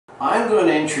I'm going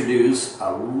to introduce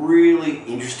a really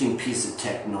interesting piece of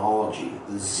technology,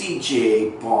 the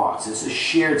ZJ box. It's a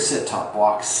shared set-top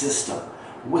box system.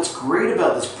 What's great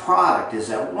about this product is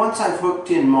that once I've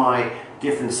hooked in my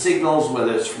different signals,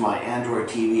 whether it's from my Android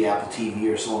TV, Apple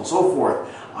TV, or so on and so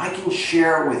forth, I can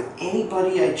share it with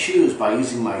anybody I choose by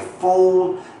using my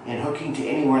phone and hooking to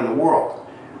anywhere in the world.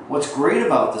 What's great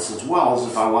about this as well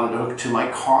is if I wanted to hook it to my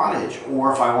cottage,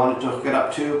 or if I wanted to hook it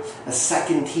up to a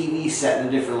second TV set in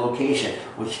a different location,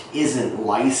 which isn't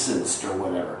licensed or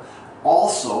whatever.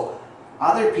 Also,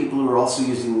 other people who are also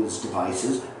using these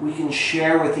devices, we can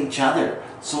share with each other.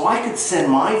 So I could send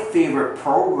my favorite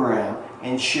program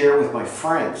and share with my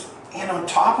friends. And on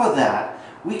top of that,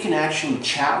 we can actually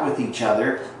chat with each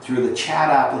other through the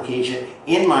chat application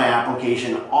in my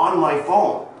application on my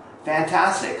phone.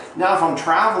 Fantastic. Now if I'm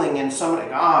traveling and somebody, oh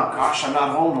gosh, I'm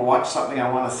not home to watch something I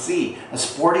want to see, a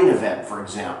sporting event for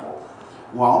example,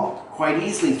 well, quite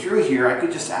easily through here I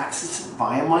could just access it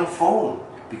via my phone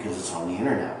because it's on the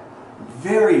internet.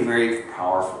 Very, very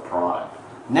powerful product.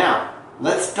 Now,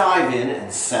 let's dive in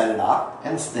and set it up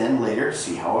and then later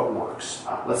see how it works.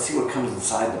 Let's see what comes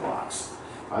inside the box.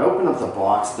 I open up the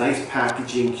box, nice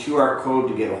packaging, QR code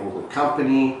to get a hold of the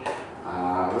company.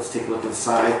 Let's take a look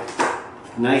inside.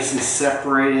 Nice and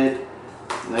separated,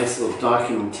 nice little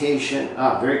documentation.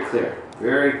 Very clear,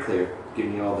 very clear.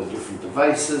 Giving you all the different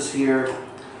devices here.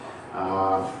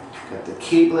 Got the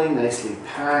cabling, nicely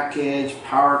packaged,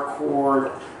 power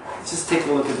cord. Let's just take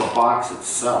a look at the box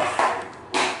itself.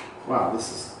 Wow,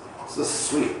 this is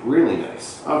sweet, really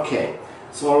nice. Okay,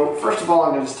 so first of all,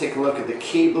 I'm going to just take a look at the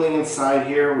cabling inside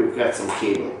here. We've got some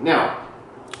cabling. Now,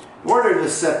 in order to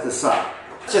set this up,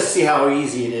 let's just see how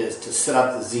easy it is to set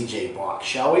up the ZJ box,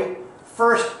 shall we?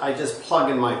 First, I just plug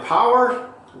in my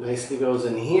power. Nicely goes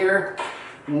in here.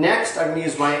 Next, I'm going to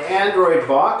use my Android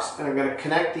box, and I'm going to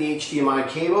connect the HDMI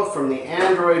cable from the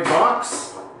Android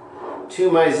box to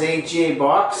my ZJ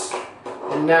box.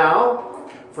 And now,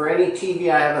 for any TV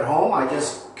I have at home, I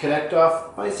just connect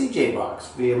off my ZJ box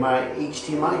via my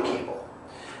HDMI cable.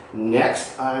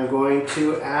 Next, I'm going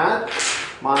to add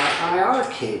my IR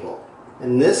cable.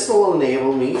 And this will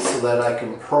enable me so that I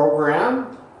can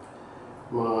program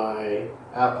my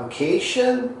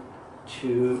application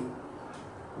to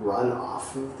run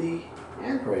off of the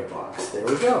Android box. There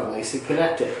we go, nicely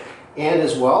connected. And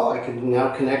as well, I can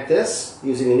now connect this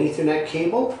using an Ethernet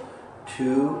cable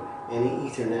to any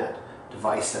Ethernet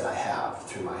device that I have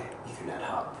through my Ethernet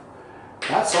hub.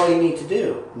 That's all you need to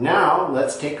do. Now,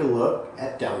 let's take a look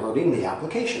at downloading the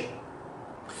application.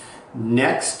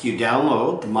 Next, you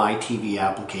download the My TV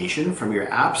application from your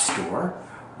App Store.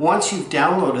 Once you've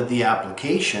downloaded the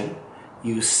application,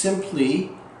 you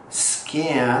simply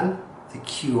scan the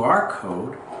QR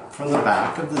code from the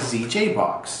back of the ZJ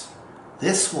box.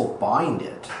 This will bind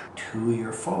it to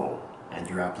your phone and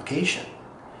your application.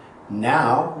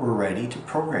 Now we're ready to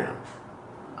program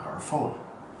our phone.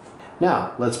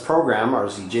 Now let's program our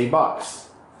ZJ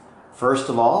box. First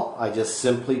of all, I just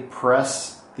simply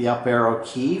press the up arrow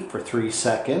key for 3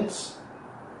 seconds.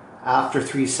 After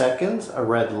 3 seconds, a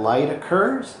red light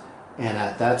occurs, and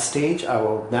at that stage I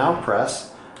will now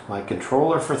press my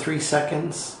controller for 3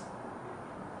 seconds,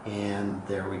 and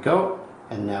there we go,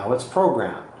 and now it's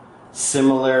programmed.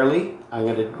 Similarly, I'm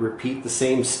going to repeat the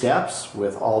same steps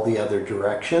with all the other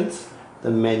directions,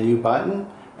 the menu button,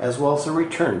 as well as the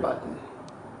return button.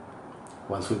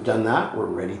 Once we've done that, we're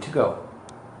ready to go.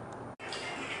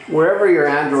 Wherever your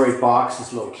Android box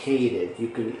is located, you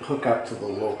can hook up to the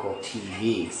local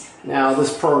TV. Now,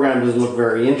 this program doesn't look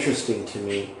very interesting to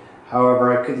me.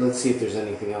 However, let's see if there's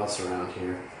anything else around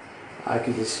here. I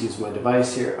could just use my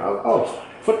device here. Oh,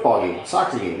 football game,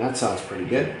 soccer game. That sounds pretty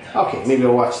good. Okay, maybe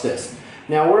I'll watch this.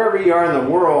 Now, wherever you are in the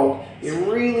world, it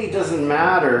really doesn't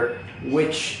matter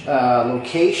which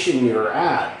location you're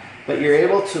at. But you're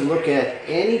able to look at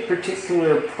any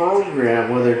particular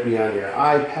program, whether it be on your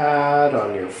iPad,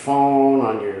 on your phone,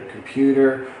 on your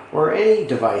computer, or any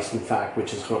device, in fact,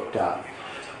 which is hooked up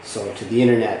to the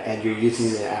internet, and you're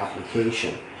using the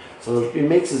application. So it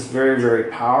makes this very,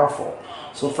 very powerful.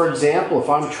 So for example, if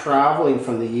I'm traveling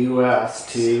from the US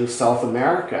to South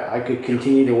America, I could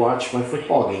continue to watch my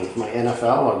football games, my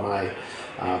NFL or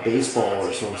my baseball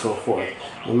or so on and so forth,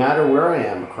 no matter where I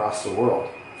am across the world.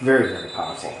 Very, very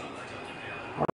powerful.